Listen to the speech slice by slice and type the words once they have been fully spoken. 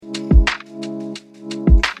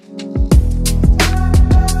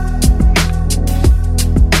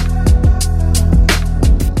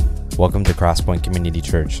Crosspoint Community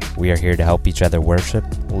Church. We are here to help each other worship,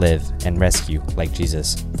 live, and rescue like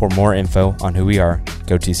Jesus. For more info on who we are,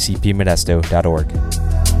 go to cpmodesto.org.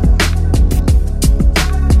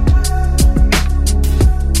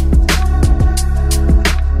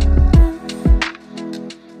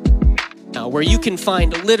 Where you can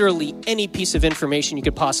find literally any piece of information you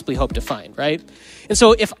could possibly hope to find, right? And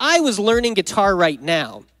so if I was learning guitar right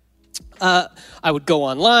now, I would go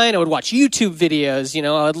online, I would watch YouTube videos,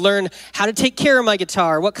 I would learn how to take care of my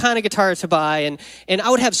guitar, what kind of guitar to buy, and I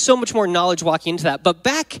would have so much more knowledge walking into that. But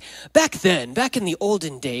back then, back in the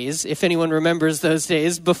olden days, if anyone remembers those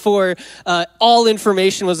days, before all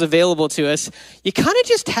information was available to us, you kind of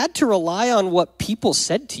just had to rely on what people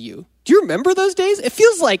said to you. Do you remember those days? It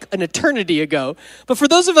feels like an eternity ago. But for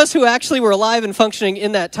those of us who actually were alive and functioning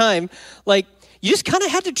in that time, you just kind of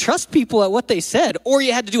had to trust people at what they said, or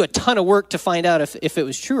you had to do a ton of work to find out if it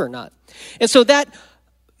was true or not. And so that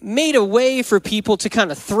made a way for people to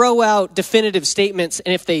kind of throw out definitive statements,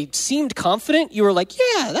 and if they seemed confident, you were like,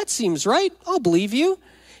 yeah, that seems right, I'll believe you,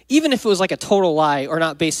 even if it was like a total lie or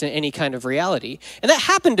not based on any kind of reality. And that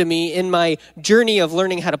happened to me in my journey of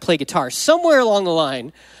learning how to play guitar. Somewhere along the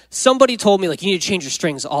line, somebody told me, you need to change your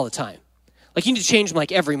strings all the time. You need to change them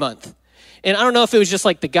every month. And I don't know if it was just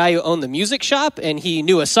the guy who owned the music shop and he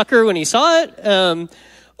knew a sucker when he saw it,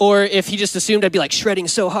 or if he just assumed I'd be shredding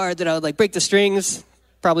so hard that I would break the strings.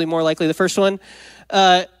 Probably more likely the first one.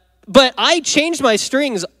 But I changed my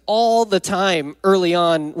strings all the time early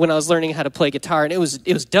on when I was learning how to play guitar, and it was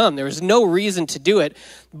dumb. There was no reason to do it,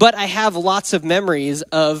 but I have lots of memories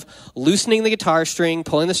of loosening the guitar string,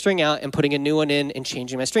 pulling the string out, and putting a new one in and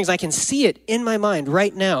changing my strings. I can see it in my mind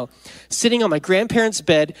right now, sitting on my grandparents'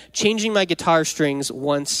 bed, changing my guitar strings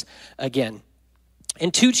once again.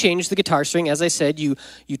 And to change the guitar string, as I said, you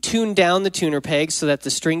tune down the tuner peg so that the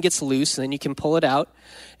string gets loose, and then you can pull it out.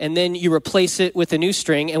 And then you replace it with a new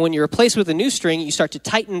string. And when you replace with a new string, you start to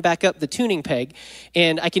tighten back up the tuning peg.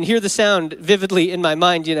 And I can hear the sound vividly in my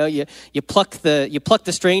mind. You pluck the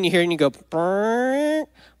string, you hear it, and you go, brrr,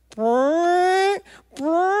 brrr,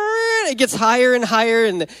 brrr. It gets higher and higher,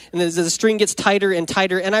 and the string gets tighter and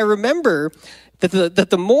tighter. And I remember that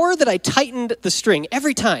the more that I tightened the string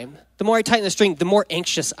every time, the more I tighten the string, the more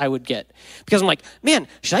anxious I would get. Because I'm like, man,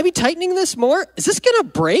 should I be tightening this more? Is this going to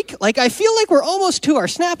break? I feel like we're almost to our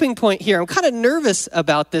snapping point here. I'm kind of nervous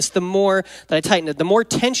about this the more that I tightened it. The more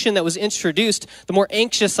tension that was introduced, the more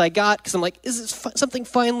anxious I got. Because I'm like, is this something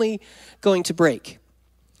finally going to break?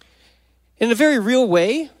 In a very real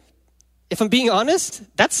way, if I'm being honest,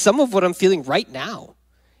 that's some of what I'm feeling right now.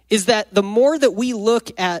 Is that the more that we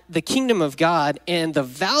look at the kingdom of God and the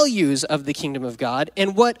values of the kingdom of God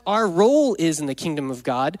and what our role is in the kingdom of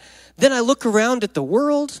God, then I look around at the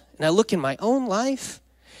world and I look in my own life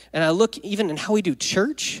and I look even in how we do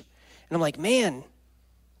church, and I'm like, man,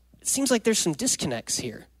 it seems like there's some disconnects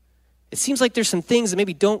here. It seems like there's some things that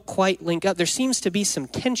maybe don't quite link up. There seems to be some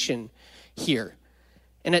tension here.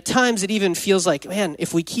 And at times it even feels like, man,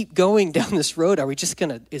 if we keep going down this road,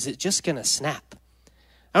 is it just gonna snap?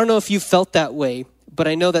 I don't know if you felt that way, but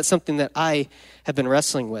I know that's something that I have been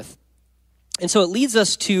wrestling with. And so it leads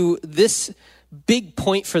us to this big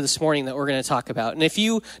point for this morning that we're going to talk about. And if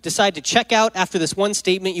you decide to check out after this one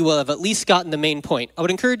statement, you will have at least gotten the main point. I would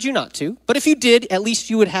encourage you not to, but if you did, at least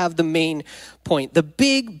you would have the main point. The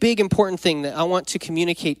big important thing that I want to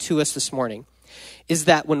communicate to us this morning is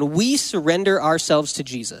that when we surrender ourselves to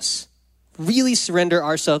Jesus, really surrender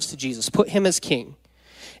ourselves to Jesus, put him as king,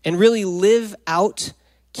 and really live out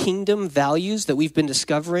kingdom values that we've been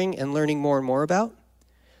discovering and learning more and more about,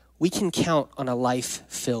 we can count on a life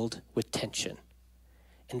filled with tension.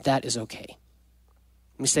 And that is okay.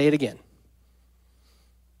 Let me say it again.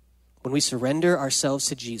 When we surrender ourselves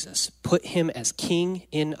to Jesus, put him as king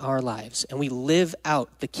in our lives, and we live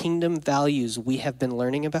out the kingdom values we have been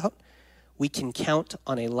learning about, we can count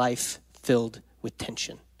on a life filled with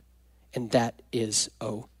tension. And that is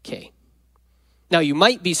okay. Now, you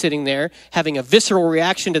might be sitting there having a visceral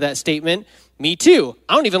reaction to that statement. Me too.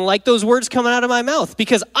 I don't even like those words coming out of my mouth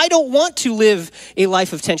because I don't want to live a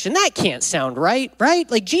life of tension. That can't sound right?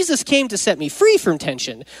 Jesus came to set me free from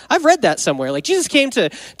tension. I've read that somewhere. Jesus came to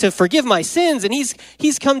forgive my sins, and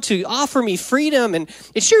he's come to offer me freedom. And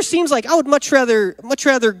it sure seems like I would much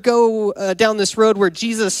rather go down this road where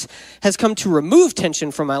Jesus has come to remove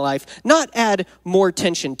tension from my life, not add more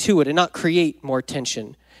tension to it and not create more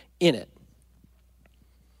tension in it.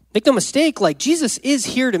 Make no mistake, Jesus is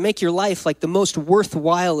here to make your life the most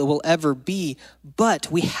worthwhile it will ever be,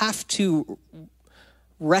 but we have to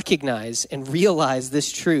recognize and realize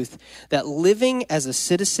this truth, that living as a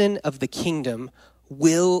citizen of the kingdom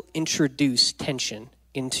will introduce tension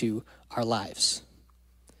into our lives.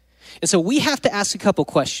 And so we have to ask a couple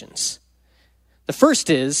questions. The first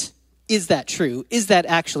is that true? Is that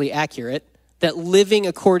actually accurate? That living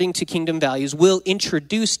according to kingdom values will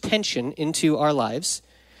introduce tension into our lives?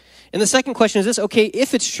 And the second question is this: okay,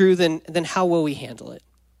 if it's true, then how will we handle it?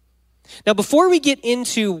 Now, before we get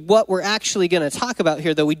into what we're actually going to talk about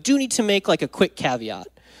here, though, we do need to make like a quick caveat.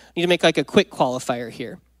 We need to make like a quick qualifier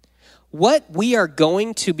here. What we are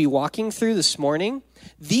going to be walking through this morning,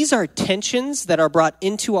 these are tensions that are brought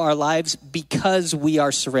into our lives because we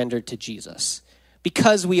are surrendered to Jesus,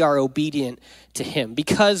 because we are obedient to him,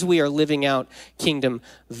 because we are living out kingdom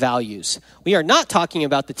values. We are not talking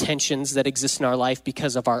about the tensions that exist in our life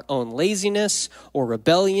because of our own laziness or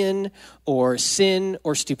rebellion or sin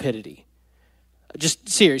or stupidity. Just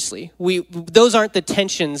seriously, those aren't the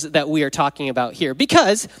tensions that we are talking about here,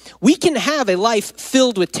 because we can have a life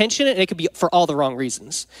filled with tension, and it could be for all the wrong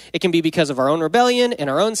reasons. It can be because of our own rebellion and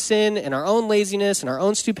our own sin and our own laziness and our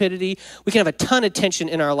own stupidity. We can have a ton of tension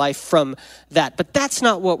in our life from that, but that's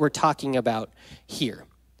not what we're talking about here.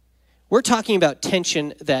 We're talking about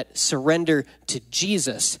tension that surrender to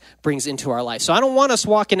Jesus brings into our life. So I don't want us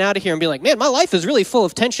walking out of here and be like, man, my life is really full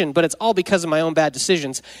of tension, but it's all because of my own bad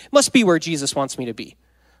decisions. It must be where Jesus wants me to be.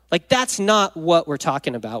 Like, that's not what we're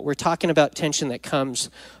talking about. We're talking about tension that comes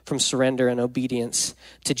from surrender and obedience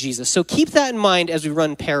to Jesus. So keep that in mind as we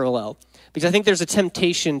run parallel, because I think there's a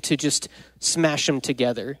temptation to just smash them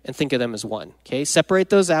together and think of them as one, okay? Separate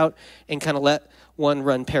those out and kind of let one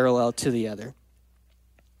run parallel to the other.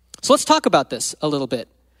 So let's talk about this a little bit.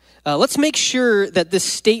 Let's make sure that this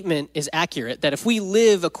statement is accurate, that if we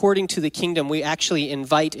live according to the kingdom, we actually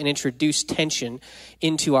invite and introduce tension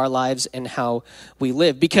into our lives and how we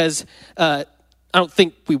live. Because I don't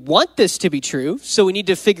think we want this to be true, so we need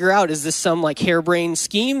to figure out, is this some like harebrained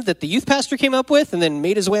scheme that the youth pastor came up with and then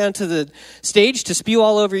made his way onto the stage to spew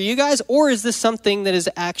all over you guys? Or is this something that is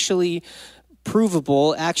actually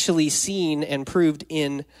provable, actually seen and proved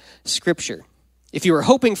in Scripture? If you were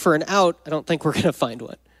hoping for an out, I don't think we're going to find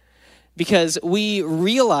one. Because we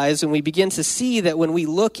realize when we begin to see that when we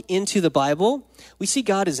look into the Bible, we see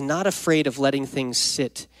God is not afraid of letting things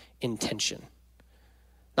sit in tension.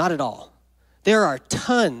 Not at all. There are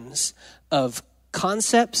tons of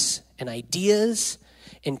concepts and ideas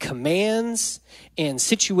and commands and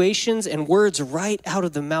situations and words right out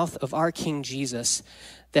of the mouth of our King Jesus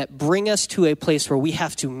that bring us to a place where we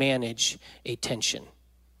have to manage a tension.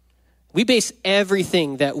 We base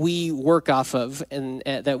everything that we work off of and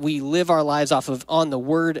that we live our lives off of on the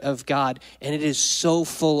Word of God, and it is so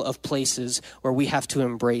full of places where we have to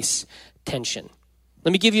embrace tension.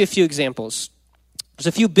 Let me give you a few examples. There's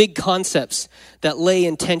a few big concepts that lay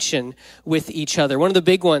in tension with each other. One of the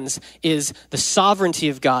big ones is the sovereignty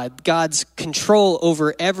of God, God's control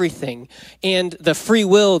over everything, and the free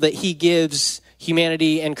will that he gives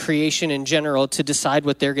humanity and creation in general to decide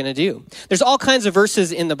what they're going to do. There's all kinds of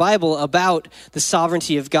verses in the Bible about the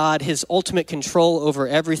sovereignty of God, his ultimate control over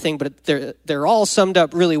everything, but they're all summed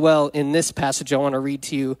up really well in this passage I want to read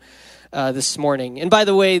to you this morning. And by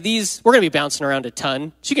the way, we're going to be bouncing around a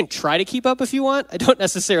ton, so you can try to keep up if you want. I don't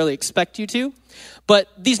necessarily expect you to, but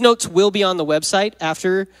these notes will be on the website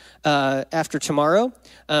after tomorrow,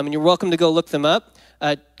 and you're welcome to go look them up.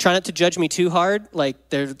 Try not to judge me too hard. Like,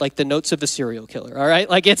 they're like the notes of a serial killer, all right?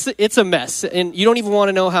 Like, it's a mess, and you don't even want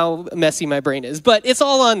to know how messy my brain is, but it's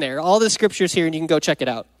all on there. All the scripture's here, and you can go check it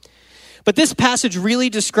out. But this passage really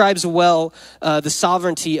describes well the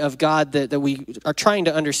sovereignty of God that we are trying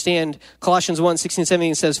to understand. Colossians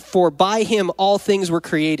 1:16-17 says, "For by him all things were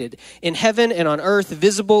created, in heaven and on earth,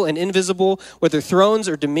 visible and invisible, whether thrones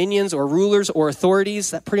or dominions or rulers or authorities."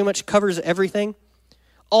 That pretty much covers everything.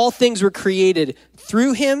 All things were created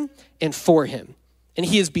through him and for him. And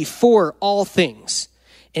he is before all things.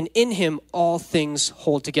 And in him all things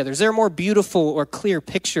hold together. Is there a more beautiful or clear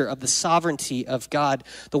picture of the sovereignty of God,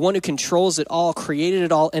 the one who controls it all, created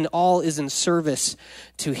it all, and all is in service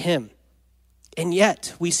to him? And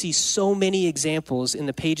yet, we see so many examples in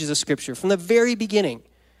the pages of Scripture from the very beginning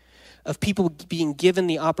of people being given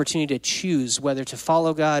the opportunity to choose whether to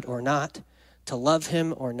follow God or not, to love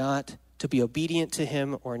him or not, to be obedient to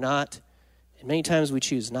him or not. And many times we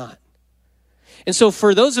choose not. And so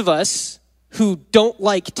for those of us who don't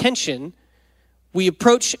like tension, we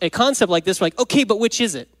approach a concept like this, like, okay, but which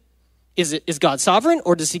is it? Is God sovereign,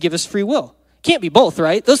 or does he give us free will? Can't be both,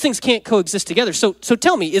 right? Those things can't coexist together. So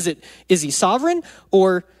tell me, is he sovereign,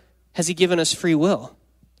 or has he given us free will?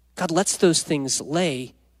 God lets those things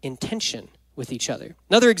lay in tension with each other.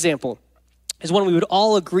 Another example, is one we would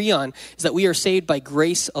all agree on, is that we are saved by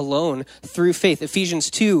grace alone through faith. Ephesians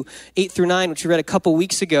 2, 8 through 9, which we read a couple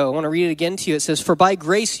weeks ago. I want to read it again to you. It says, "For by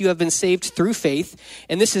grace you have been saved through faith,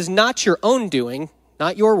 and this is not your own doing,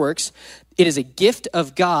 not your works. It is a gift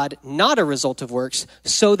of God, not a result of works,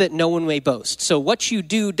 so that no one may boast." So what you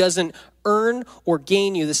do doesn't earn or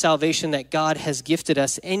gain you the salvation that God has gifted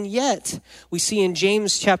us. And yet, we see in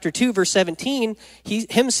James chapter 2, verse 17,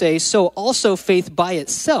 him say, "So also faith by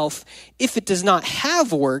itself, if it does not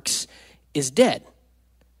have works, is dead."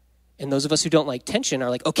 And those of us who don't like tension are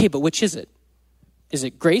like, okay, but which is it? Is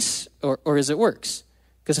it grace or is it works?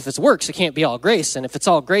 Because if it's works, it can't be all grace. And if it's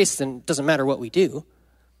all grace, then it doesn't matter what we do.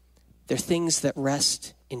 They're things that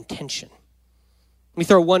rest in tension. Let me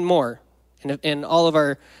throw one more. And all of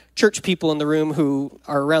our church people in the room who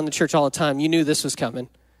are around the church all the time, you knew this was coming.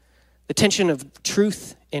 The tension of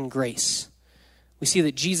truth and grace. We see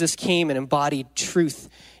that Jesus came and embodied truth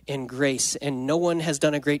and grace, and no one has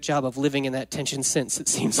done a great job of living in that tension since, it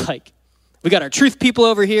seems like. We got our truth people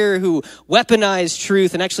over here who weaponize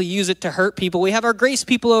truth and actually use it to hurt people. We have our grace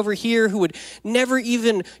people over here who would never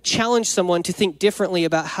even challenge someone to think differently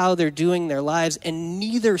about how they're doing their lives. And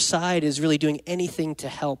neither side is really doing anything to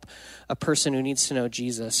help a person who needs to know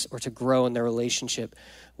Jesus or to grow in their relationship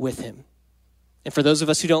with him. And for those of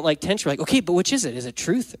us who don't like tension, we're like, okay, but which is it? Is it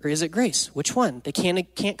truth or is it grace? Which one? They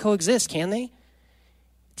can't coexist, can they?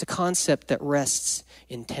 It's a concept that rests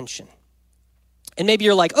in tension. And maybe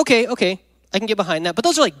you're like, okay, I can get behind that. But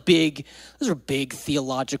those are big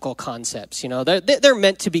theological concepts, you know. They're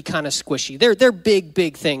meant to be kind of squishy. They're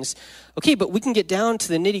big things. Okay, but we can get down to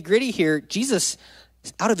the nitty-gritty here. Jesus,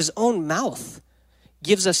 out of his own mouth,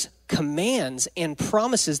 gives us commands and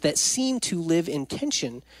promises that seem to live in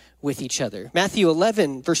tension with each other. Matthew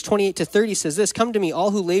 11, verse 28 to 30 says this, "Come to me,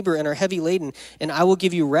 all who labor and are heavy laden, and I will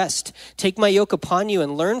give you rest. Take my yoke upon you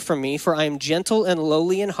and learn from me, for I am gentle and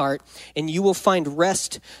lowly in heart, and you will find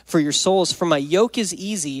rest for your souls. For my yoke is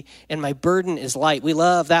easy and my burden is light." We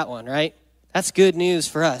love that one, right? That's good news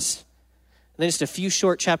for us. And then just a few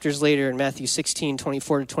short chapters later in Matthew 16,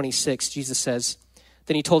 24 to 26, Jesus says,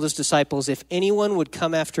 then he told his disciples, "If anyone would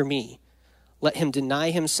come after me, let him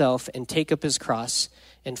deny himself and take up his cross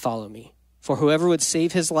and follow me. For whoever would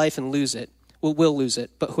save his life and lose it, will lose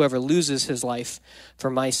it. But whoever loses his life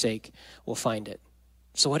for my sake will find it."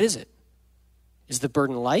 So what is it? Is the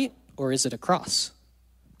burden light or is it a cross?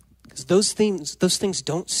 Because those things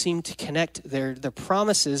don't seem to connect. They're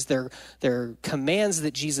promises, they're commands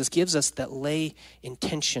that Jesus gives us that lay in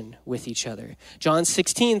tension with each other. John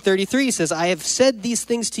 16:33 says, "I have said these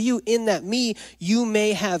things to you in that me you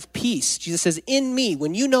may have peace." Jesus says, in me,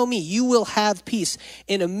 when you know me, you will have peace.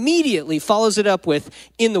 And immediately follows it up with,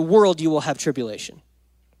 "In the world you will have tribulation.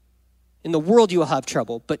 In the world you will have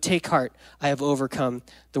trouble, but take heart, I have overcome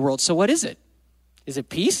the world." So what is it? Is it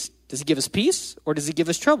peace? Does he give us peace or does he give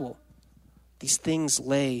us trouble? These things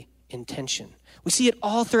lay in tension. We see it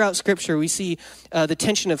all throughout Scripture. We see the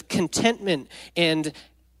tension of contentment and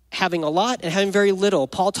having a lot and having very little.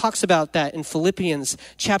 Paul talks about that in Philippians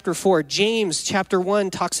chapter 4. James chapter 1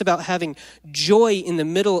 talks about having joy in the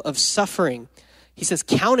middle of suffering. He says,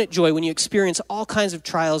 count it joy when you experience all kinds of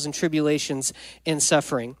trials and tribulations and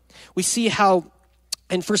suffering. We see how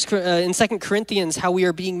in 2 Corinthians, how we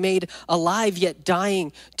are being made alive yet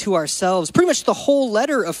dying to ourselves. Pretty much the whole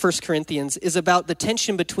letter of 1 Corinthians is about the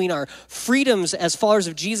tension between our freedoms as followers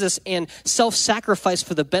of Jesus and self-sacrifice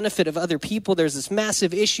for the benefit of other people. There's this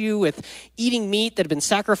massive issue with eating meat that had been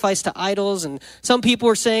sacrificed to idols. And some people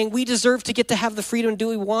are saying, we deserve to get to have the freedom do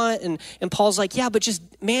we want. And Paul's like, yeah, but just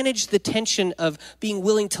manage the tension of being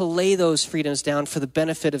willing to lay those freedoms down for the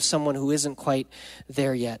benefit of someone who isn't quite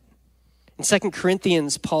there yet. In 2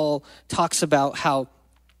 Corinthians, Paul talks about how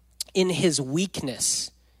in his weakness,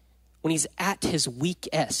 when he's at his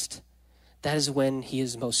weakest, that is when he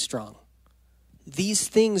is most strong. These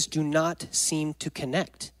things do not seem to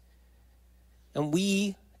connect. And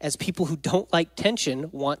we, as people who don't like tension,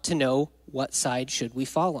 want to know what side should we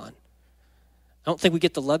fall on. I don't think we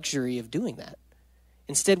get the luxury of doing that.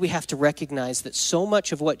 Instead, we have to recognize that so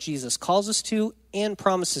much of what Jesus calls us to and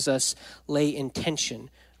promises us lay in tension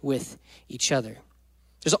with each other.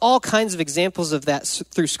 There's all kinds of examples of that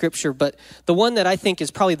through Scripture, but the one that I think is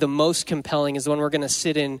probably the most compelling is the one we're going to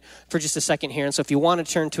sit in for just a second here. And so if you want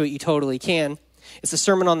to turn to it, you totally can. It's the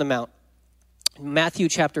Sermon on the Mount, Matthew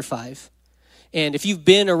chapter 5. And if you've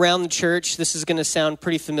been around the church, this is going to sound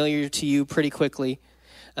pretty familiar to you pretty quickly.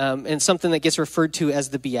 and something that gets referred to as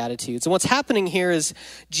the Beatitudes. And what's happening here is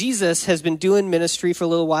Jesus has been doing ministry for a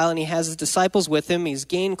little while, and he has his disciples with him. He's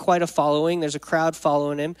gained quite a following. There's a crowd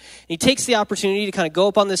following him. And he takes the opportunity to kind of go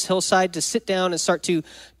up on this hillside to sit down and start to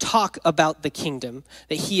talk about the kingdom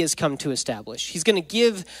that he has come to establish. He's going to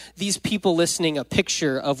give these people listening a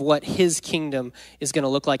picture of what his kingdom is going to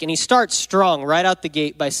look like. And he starts strong right out the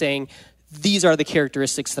gate by saying, these are the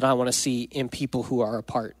characteristics that I want to see in people who are a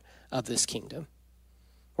part of this kingdom.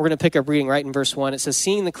 We're going to pick up reading right in verse 1. It says,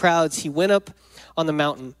 seeing the crowds, he went up on the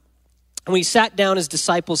mountain. And when he sat down, his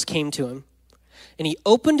disciples came to him. And he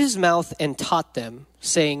opened his mouth and taught them,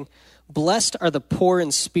 saying, blessed are the poor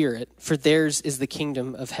in spirit, for theirs is the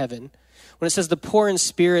kingdom of heaven. When it says the poor in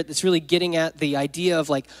spirit, it's really getting at the idea of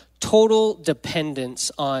like total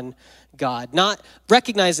dependence on God, not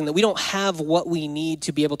recognizing that we don't have what we need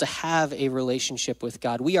to be able to have a relationship with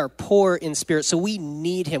God. We are poor in spirit, so we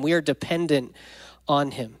need him. We are dependent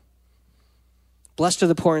on him. Blessed are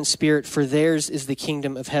the poor in spirit, for theirs is the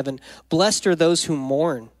kingdom of heaven. Blessed are those who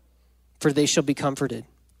mourn, for they shall be comforted.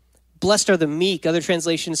 Blessed are the meek. Other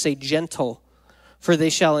translations say gentle, for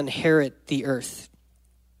they shall inherit the earth.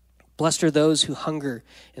 Blessed are those who hunger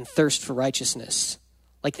and thirst for righteousness,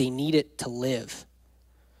 like they need it to live,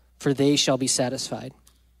 for they shall be satisfied.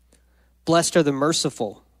 Blessed are the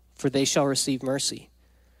merciful, for they shall receive mercy.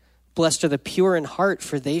 Blessed are the pure in heart,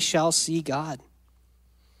 for they shall see God.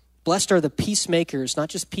 Blessed are the peacemakers, not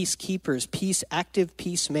just peacekeepers, active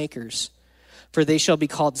peacemakers, for they shall be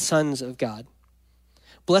called sons of God.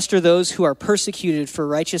 Blessed are those who are persecuted for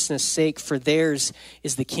righteousness' sake, for theirs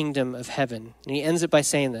is the kingdom of heaven. And he ends it by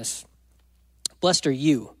saying this, blessed are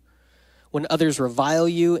you when others revile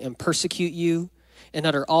you and persecute you and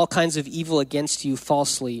utter all kinds of evil against you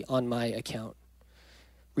falsely on my account.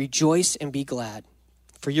 Rejoice and be glad,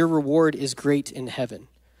 for your reward is great in heaven.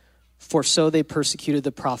 For so they persecuted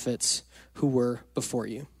the prophets who were before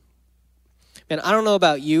you. Man, I don't know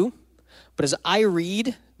about you, but as I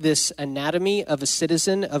read this anatomy of a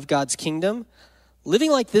citizen of God's kingdom, living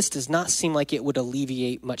like this does not seem like it would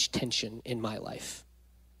alleviate much tension in my life.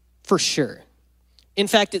 For sure. In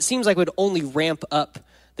fact, it seems like it would only ramp up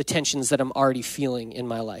the tensions that I'm already feeling in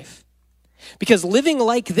my life. Because living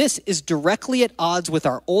like this is directly at odds with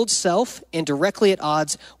our old self and directly at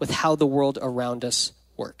odds with how the world around us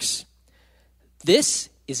works. This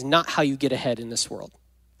is not how you get ahead in this world.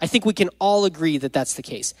 I think we can all agree that that's the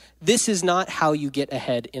case. This is not how you get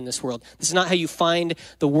ahead in this world. This is not how you find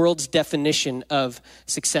the world's definition of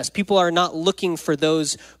success. People are not looking for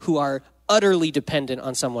those who are utterly dependent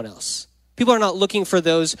on someone else. People are not looking for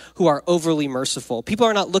those who are overly merciful. People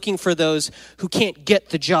are not looking for those who can't get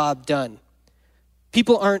the job done.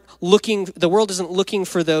 The world isn't looking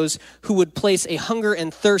for those who would place a hunger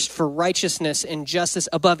and thirst for righteousness and justice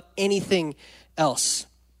above anything else.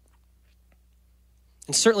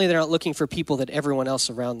 And certainly they're not looking for people that everyone else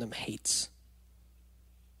around them hates.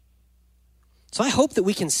 So I hope that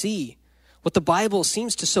we can see what the Bible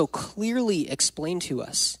seems to so clearly explain to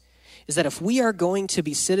us is that if we are going to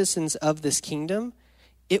be citizens of this kingdom,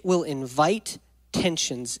 it will invite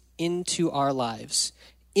tensions into our lives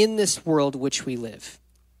in this world which we live.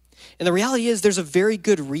 And the reality is there's a very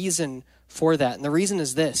good reason for that. And the reason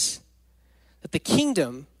is this, that the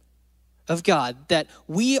kingdom of God that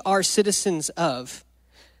we are citizens of,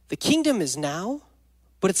 the kingdom is now,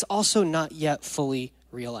 but it's also not yet fully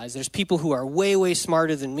realized. There's people who are way, way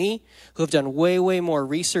smarter than me, who have done way, way more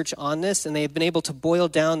research on this, and they have been able to boil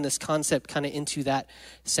down this concept kind of into that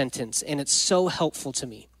sentence. And it's so helpful to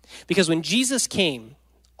me. Because when Jesus came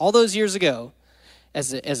all those years ago,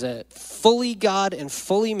 as a fully God and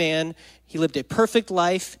fully man, he lived a perfect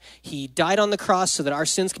life. He died on the cross so that our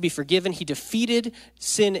sins could be forgiven. He defeated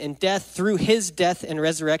sin and death through his death and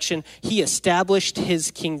resurrection. He established his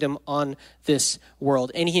kingdom on this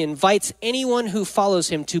world. And he invites anyone who follows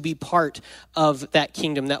him to be part of that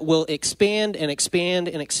kingdom that will expand and expand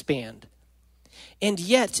and expand. And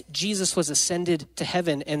yet, Jesus was ascended to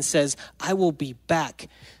heaven and says, I will be back.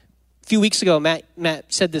 A few weeks ago, Matt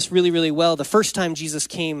said this really, really well. The first time Jesus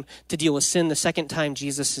came to deal with sin, the second time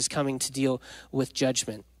Jesus is coming to deal with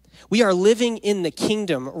judgment. We are living in the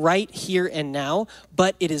kingdom right here and now,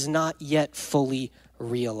 but it is not yet fully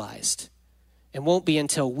realized. It won't be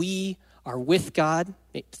until we are with God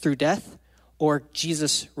through death or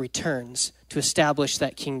Jesus returns to establish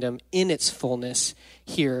that kingdom in its fullness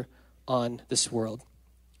here on this world.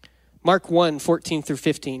 Mark 1, 14 through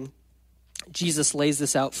 15. Jesus lays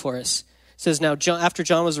this out for us. It says, now after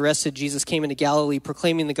John was arrested, Jesus came into Galilee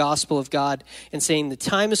proclaiming the gospel of God and saying the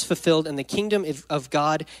time is fulfilled and the kingdom of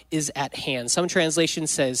God is at hand. Some translation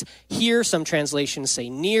says here, some translations say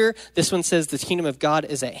near. This one says the kingdom of God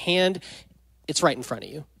is at hand. It's right in front of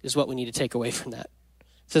you is what we need to take away from that.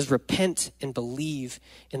 It says repent and believe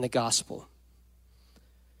in the gospel.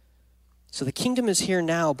 So the kingdom is here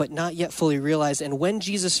now, but not yet fully realized. And when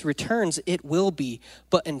Jesus returns, it will be.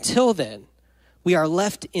 But until then, we are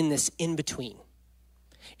left in this in-between.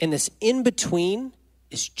 And this in-between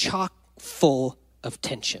is chock full of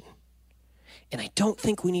tension. And I don't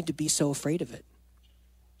think we need to be so afraid of it.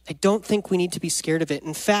 I don't think we need to be scared of it.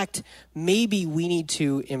 In fact, maybe we need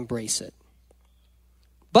to embrace it.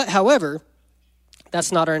 But however,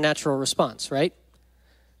 that's not our natural response, right?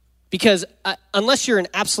 Because unless you're an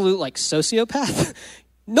absolute sociopath,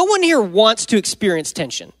 no one here wants to experience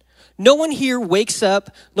tension. No one here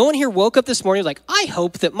woke up this morning like, I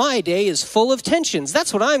hope that my day is full of tensions.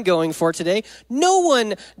 That's what I'm going for today. No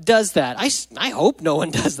one does that. I hope no one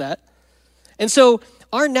does that. And so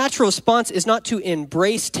our natural response is not to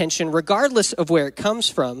embrace tension regardless of where it comes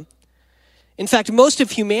from. In fact, most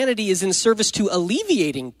of humanity is in service to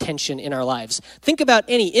alleviating tension in our lives. Think about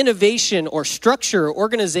any innovation or structure or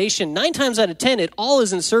organization. 9 times out of 10, it all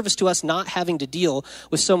is in service to us not having to deal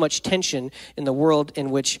with so much tension in the world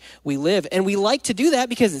in which we live. And we like to do that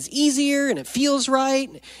because it's easier and it feels right.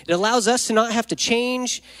 It allows us to not have to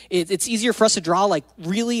change. It's easier for us to draw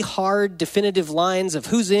really hard, definitive lines of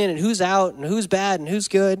who's in and who's out and who's bad and who's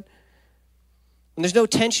good. When there's no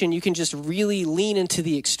tension, you can just really lean into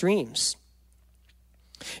the extremes.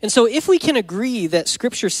 And so if we can agree that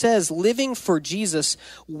Scripture says living for Jesus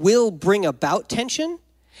will bring about tension,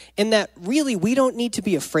 and that really we don't need to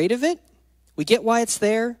be afraid of it, we get why it's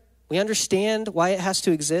there, we understand why it has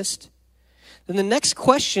to exist, then the next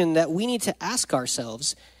question that we need to ask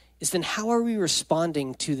ourselves is then how are we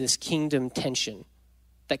responding to this kingdom tension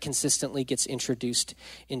that consistently gets introduced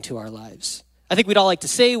into our lives? I think we'd all like to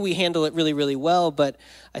say we handle it really, really well, but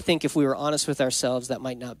I think if we were honest with ourselves, that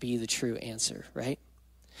might not be the true answer, right?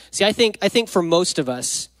 See, I think for most of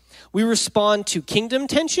us, we respond to kingdom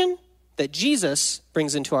tension that Jesus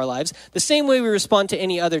brings into our lives the same way we respond to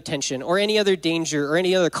any other tension or any other danger or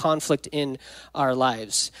any other conflict in our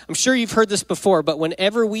lives. I'm sure you've heard this before, but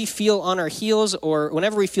whenever we feel on our heels or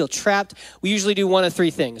whenever we feel trapped, we usually do one of 3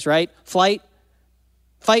 things, right? Fight,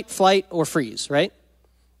 flight, or freeze, right?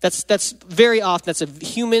 That's very often,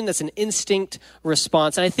 that's an instinct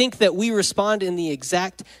response. And I think that we respond in the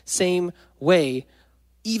exact same way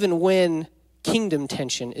even when kingdom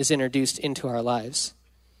tension is introduced into our lives.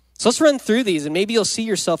 So let's run through these, and maybe you'll see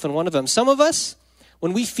yourself in one of them. Some of us,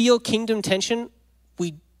 when we feel kingdom tension,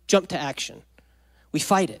 we jump to action. We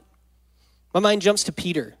fight it. My mind jumps to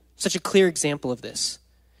Peter, such a clear example of this.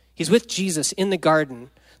 He's with Jesus in the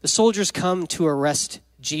garden. The soldiers come to arrest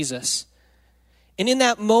Jesus. And in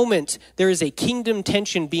that moment, there is a kingdom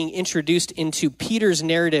tension being introduced into Peter's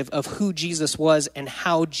narrative of who Jesus was and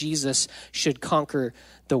how Jesus should conquer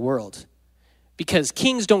the world. Because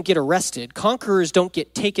kings don't get arrested, conquerors don't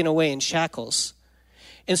get taken away in shackles.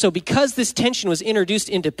 And so because this tension was introduced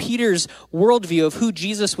into Peter's worldview of who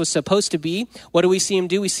Jesus was supposed to be, what do we see him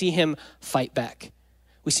do? We see him fight back.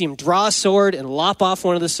 We see him draw a sword and lop off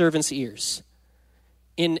one of the servants' ears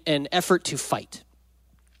in an effort to fight.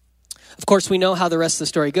 Of course, we know how the rest of the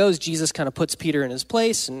story goes. Jesus kind of puts Peter in his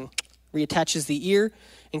place and reattaches the ear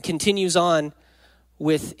and continues on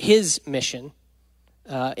with his mission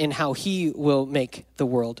in how he will make the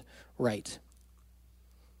world right.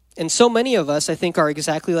 And so many of us, I think, are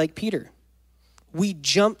exactly like Peter. We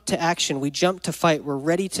jump to action. We jump to fight. We're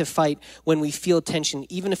ready to fight when we feel tension,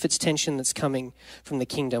 even if it's tension that's coming from the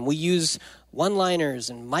kingdom. We use one-liners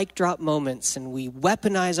and mic drop moments, and we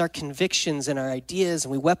weaponize our convictions and our ideas,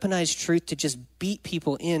 and we weaponize truth to just beat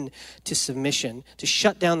people in to submission, to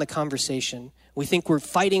shut down the conversation. We think we're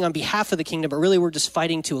fighting on behalf of the kingdom, but really we're just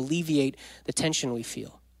fighting to alleviate the tension we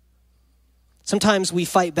feel. Sometimes we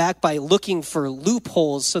fight back by looking for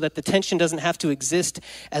loopholes so that the tension doesn't have to exist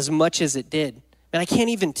as much as it did. And I can't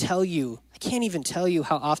even tell you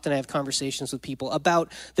how often I have conversations with people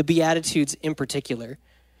about the Beatitudes in particular,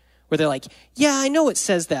 where they're like, yeah, I know it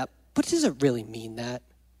says that, but does it really mean that?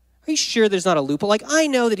 Are you sure there's not a loophole? Like, I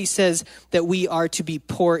know that he says that we are to be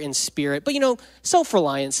poor in spirit, but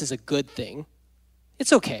self-reliance is a good thing.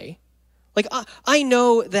 It's okay. Like, I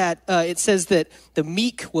know that it says that the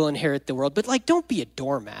meek will inherit the world, but don't be a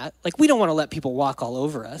doormat. We don't want to let people walk all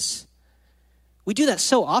over us. We do that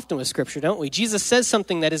so often with Scripture, don't we? Jesus says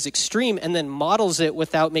something that is extreme and then models it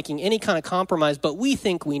without making any kind of compromise, but we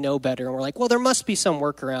think we know better. And we're like, well, there must be some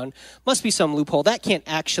workaround, must be some loophole. That can't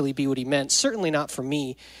actually be what he meant, certainly not for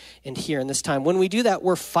me and here in this time. When we do that,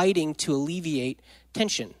 we're fighting to alleviate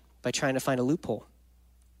tension by trying to find a loophole.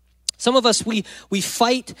 Some of us, we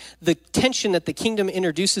fight the tension that the kingdom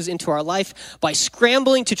introduces into our life by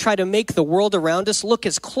scrambling to try to make the world around us look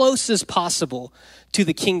as close as possible to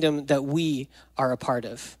the kingdom that we are a part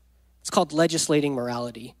of. It's called legislating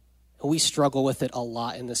morality. And we struggle with it a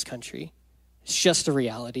lot in this country. It's just a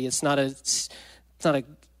reality. It's not a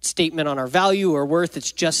statement on our value or worth.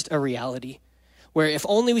 It's just a reality. Where if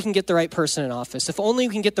only we can get the right person in office, if only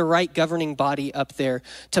we can get the right governing body up there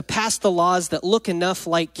to pass the laws that look enough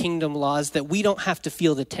like kingdom laws that we don't have to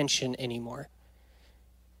feel the tension anymore.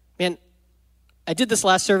 Man, I did this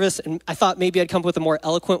last service, and I thought maybe I'd come up with a more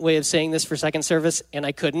eloquent way of saying this for second service, and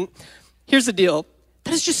I couldn't. Here's the deal.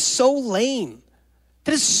 That is just so lame.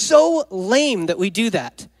 That is so lame that we do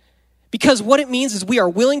that. Because what it means is we are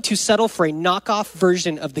willing to settle for a knockoff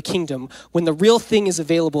version of the kingdom when the real thing is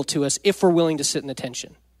available to us if we're willing to sit in the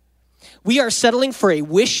tension. We are settling for a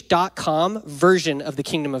wish.com version of the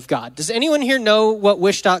kingdom of God. Does anyone here know what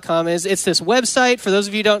wish.com is? It's this website, for those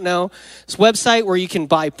of you who don't know, this website where you can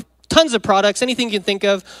buy tons of products, anything you can think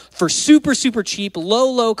of, for super, super cheap,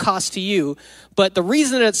 low cost to you. But the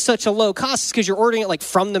reason that it's such a low cost is because you're ordering it like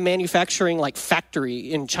from the manufacturing like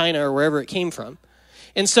factory in China or wherever it came from.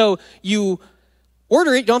 And so you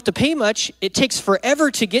order it, you don't have to pay much. It takes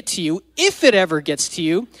forever to get to you, if it ever gets to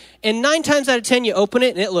you. And 9 times out of 10, you open it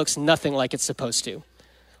and it looks nothing like it's supposed to.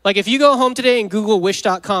 Like if you go home today and Google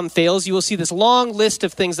wish.com fails, you will see this long list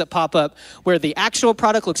of things that pop up where the actual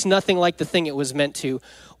product looks nothing like the thing it was meant to.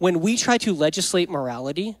 When we try to legislate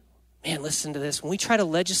morality, man, listen to this. When we try to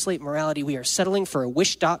legislate morality, we are settling for a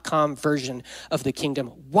wish.com version of the kingdom.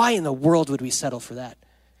 Why in the world would we settle for that?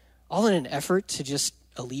 All in an effort to just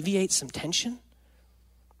alleviate some tension?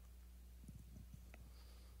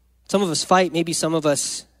 Some of us fight, maybe some of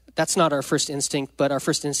us, that's not our first instinct, but our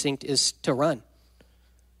first instinct is to run.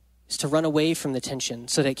 Is to run away from the tension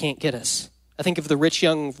so that it can't get us. I think of the rich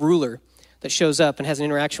young ruler that shows up and has an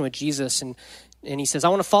interaction with Jesus and he says, I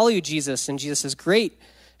want to follow you, Jesus. And Jesus says, great.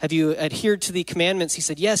 Have you adhered to the commandments? He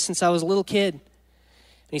said, yes, since I was a little kid. And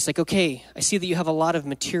he's like, okay, I see that you have a lot of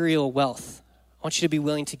material wealth. I want you to be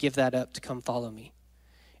willing to give that up to come follow me.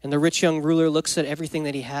 And the rich young ruler looks at everything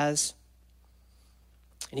that he has,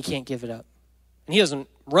 and he can't give it up. And he doesn't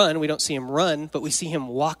run. We don't see him run, but we see him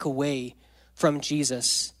walk away from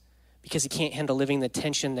Jesus because he can't handle living the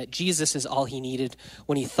tension that Jesus is all he needed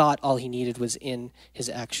when he thought all he needed was in his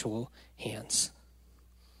actual hands.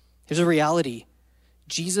 Here's a reality.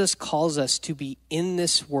 Jesus calls us to be in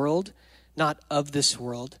this world, not of this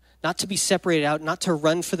world. Not to be separated out, not to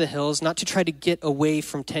run for the hills, not to try to get away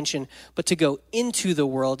from tension, but to go into the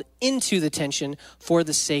world, into the tension for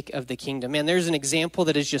the sake of the kingdom. Man, there's an example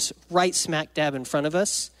that is just right smack dab in front of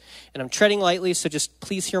us. And I'm treading lightly, so just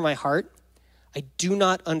please hear my heart. I do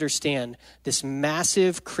not understand this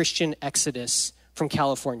massive Christian exodus from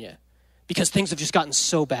California because things have just gotten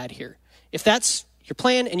so bad here. If that's your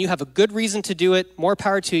plan and you have a good reason to do it, more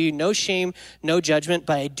power to you, no shame, no judgment.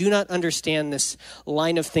 But I do not understand this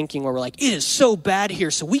line of thinking where we're like, it is so bad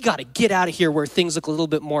here, so we got to get out of here where things look a little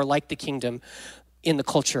bit more like the kingdom in the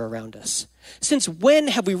culture around us. Since when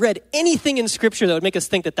have we read anything in Scripture that would make us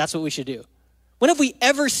think that that's what we should do? When have we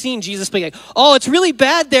ever seen Jesus be like, oh, it's really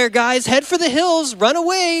bad there, guys. Head for the hills, run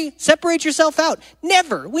away, separate yourself out.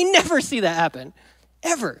 Never. We never see that happen,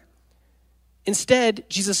 ever. Instead,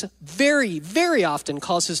 Jesus very, very often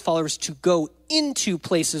calls his followers to go into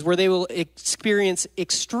places where they will experience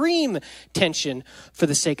extreme tension for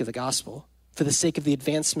the sake of the gospel, for the sake of the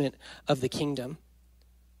advancement of the kingdom.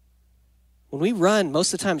 When we run,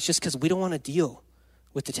 most of the time, it's just because we don't want to deal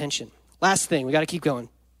with the tension. Last thing, we got to keep going.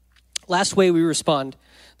 Last way we respond,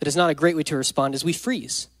 that is not a great way to respond, is we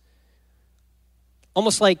freeze.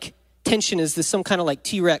 Almost like tension is this some kind of like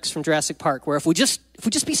T-Rex from Jurassic Park, where if we just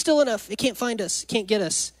be still enough, it can't find us, it can't get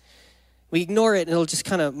us. We ignore it and it'll just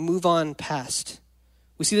kind of move on past.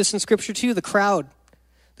 We see this in Scripture too, the crowd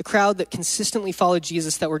that consistently followed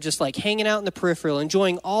Jesus, that were just like hanging out in the peripheral,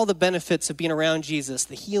 enjoying all the benefits of being around Jesus,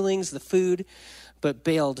 the healings, the food, but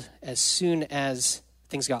bailed as soon as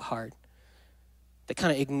things got hard. That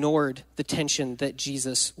kind of ignored the tension that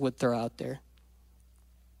Jesus would throw out there.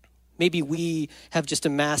 Maybe we have just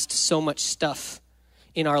amassed so much stuff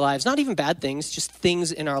in our lives, not even bad things, just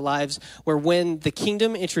things in our lives where when the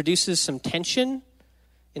kingdom introduces some tension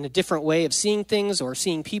in a different way of seeing things or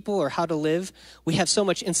seeing people or how to live, we have so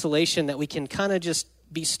much insulation that we can kind of just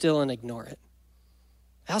be still and ignore it.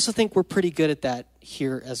 I also think we're pretty good at that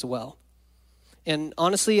here as well. And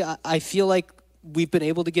honestly, I feel like we've been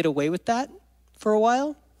able to get away with that for a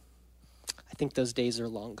while. I think those days are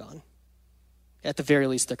long gone. At the very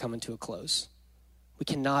least, they're coming to a close. We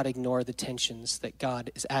cannot ignore the tensions that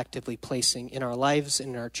God is actively placing in our lives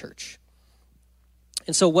and in our church.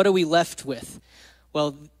 And so what are we left with?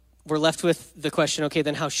 Well, we're left with the question, okay,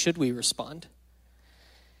 then how should we respond?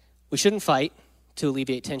 We shouldn't fight to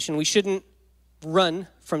alleviate tension. We shouldn't run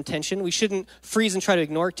from tension. We shouldn't freeze and try to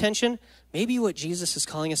ignore tension. Maybe what Jesus is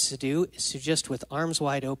calling us to do is to just, with arms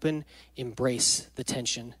wide open, embrace the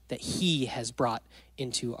tension that he has brought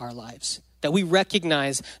into our lives. That we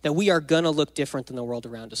recognize that we are going to look different than the world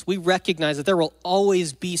around us. We recognize that there will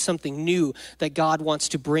always be something new that God wants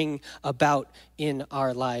to bring about in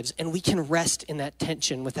our lives. And we can rest in that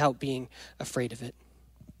tension without being afraid of it.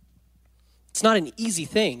 It's not an easy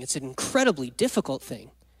thing. It's an incredibly difficult thing.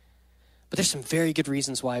 But there's some very good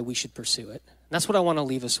reasons why we should pursue it. And that's what I want to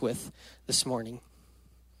leave us with this morning.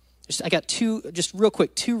 I got two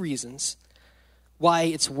reasons why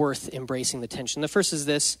it's worth embracing the tension. The first is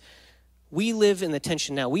this. We live in the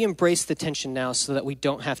tension now. We embrace the tension now so that we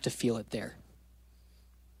don't have to feel it there.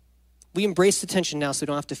 We embrace the tension now so we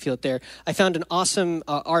don't have to feel it there. I found an awesome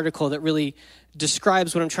article that really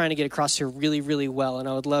describes what I'm trying to get across here really, really well. And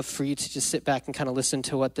I would love for you to just sit back and kind of listen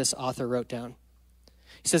to what this author wrote down.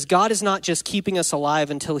 He says, God is not just keeping us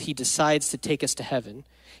alive until he decides to take us to heaven.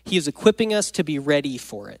 He is equipping us to be ready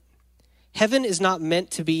for it. Heaven is not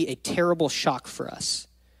meant to be a terrible shock for us,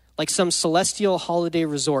 like some celestial holiday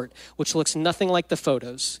resort, which looks nothing like the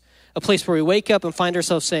photos. A place where we wake up and find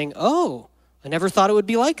ourselves saying, oh, I never thought it would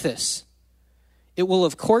be like this. It will,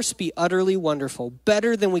 of course, be utterly wonderful,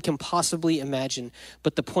 better than we can possibly imagine.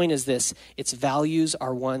 But the point is this, its values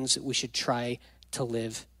are ones we should try to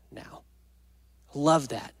live now. Love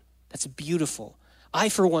that. That's beautiful. I,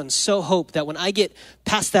 for one, so hope that when I get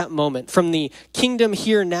past that moment, from the kingdom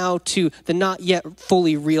here now to the not yet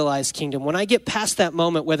fully realized kingdom, when I get past that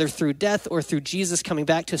moment, whether through death or through Jesus coming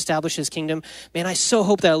back to establish his kingdom, man, I so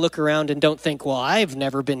hope that I look around and don't think, well, I've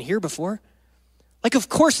never been here before. Like, of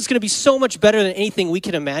course, it's going to be so much better than anything we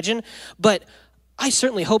could imagine, but I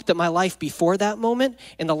certainly hope that my life before that moment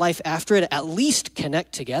and the life after it at least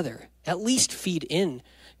connect together, at least feed in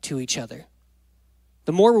to each other.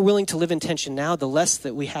 The more we're willing to live in tension now, the less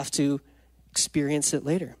that we have to experience it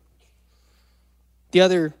later. The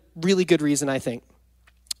other really good reason, I think,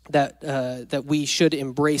 that we should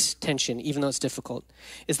embrace tension, even though it's difficult,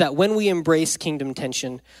 is that when we embrace kingdom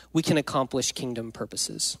tension, we can accomplish kingdom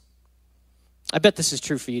purposes. I bet this is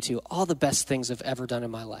true for you too. All the best things I've ever done in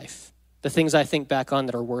my life, the things I think back on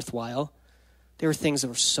that are worthwhile, they were things that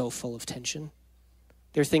were so full of tension.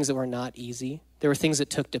 There were things that were not easy. There were things that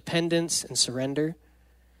took dependence and surrender.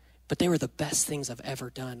 But they were the best things I've ever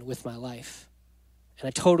done with my life. And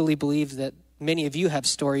I totally believe that many of you have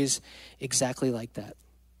stories exactly like that.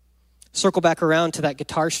 Circle back around to that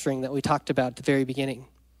guitar string that we talked about at the very beginning.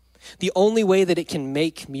 The only way that it can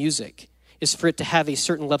make music is for it to have a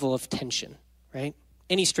certain level of tension, right?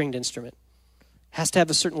 Any stringed instrument has to have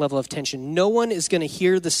a certain level of tension. No one is going to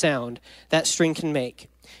hear the sound that string can make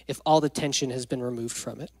if all the tension has been removed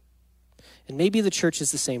from it. And maybe the church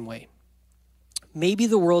is the same way. Maybe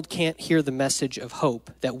the world can't hear the message of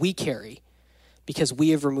hope that we carry because we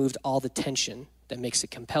have removed all the tension that makes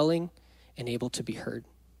it compelling and able to be heard.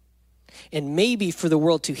 And maybe for the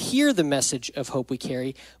world to hear the message of hope we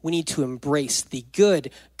carry, we need to embrace the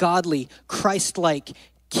good, godly, Christ-like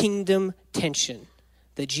kingdom tension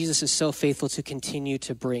that Jesus is so faithful to continue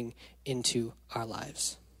to bring into our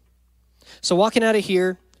lives. So walking out of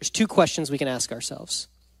here, there's two questions we can ask ourselves.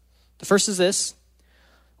 The first is this.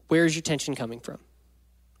 Where is your tension coming from?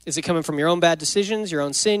 Is it coming from your own bad decisions, your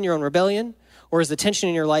own sin, your own rebellion? Or is the tension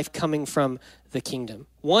in your life coming from the kingdom?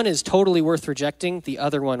 One is totally worth rejecting. The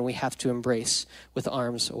other one we have to embrace with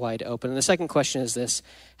arms wide open. And the second question is this.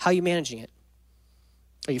 How are you managing it?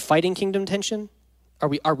 Are you fighting kingdom tension?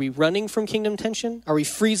 Are we running from kingdom tension? Are we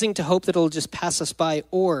freezing to hope that it'll just pass us by?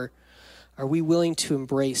 Or are we willing to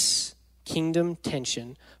embrace kingdom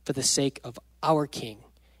tension for the sake of our King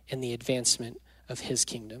and the advancement of his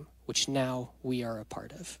kingdom, which now we are a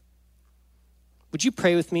part of? Would you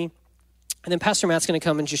pray with me? And then Pastor Matt's going to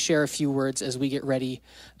come and just share a few words as we get ready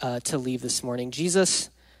to leave this morning. Jesus,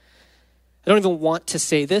 I don't even want to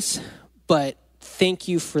say this, but thank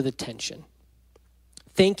you for the tension.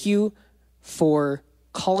 Thank you for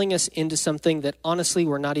calling us into something that honestly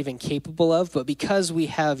we're not even capable of, but because we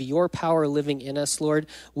have your power living in us, Lord,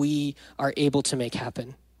 we are able to make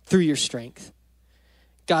happen through your strength.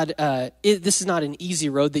 God, this is not an easy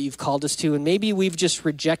road that you've called us to, and maybe we've just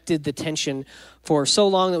rejected the tension for so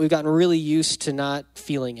long that we've gotten really used to not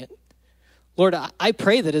feeling it. Lord, I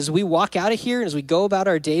pray that as we walk out of here and as we go about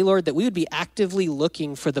our day, Lord, that we would be actively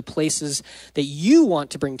looking for the places that you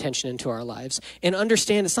want to bring tension into our lives and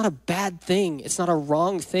understand it's not a bad thing. It's not a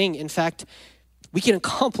wrong thing. In fact, we can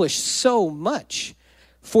accomplish so much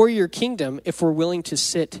for your kingdom if we're willing to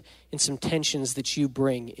sit in some tensions that you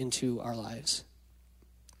bring into our lives.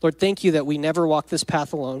 Lord, thank you that we never walk this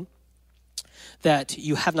path alone, that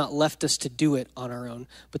you have not left us to do it on our own,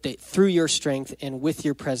 but that through your strength and with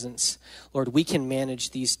your presence, Lord, we can manage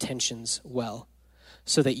these tensions well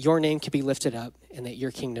so that your name can be lifted up and that your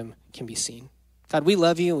kingdom can be seen. God, we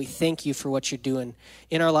love you and we thank you for what you're doing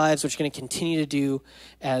in our lives, what you're going to continue to do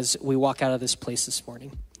as we walk out of this place this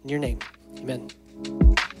morning. In your name, amen.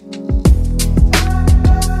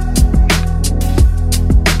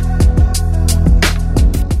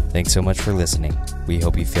 Thanks so much for listening. We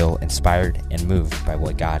hope you feel inspired and moved by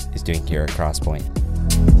what God is doing here at Crosspoint.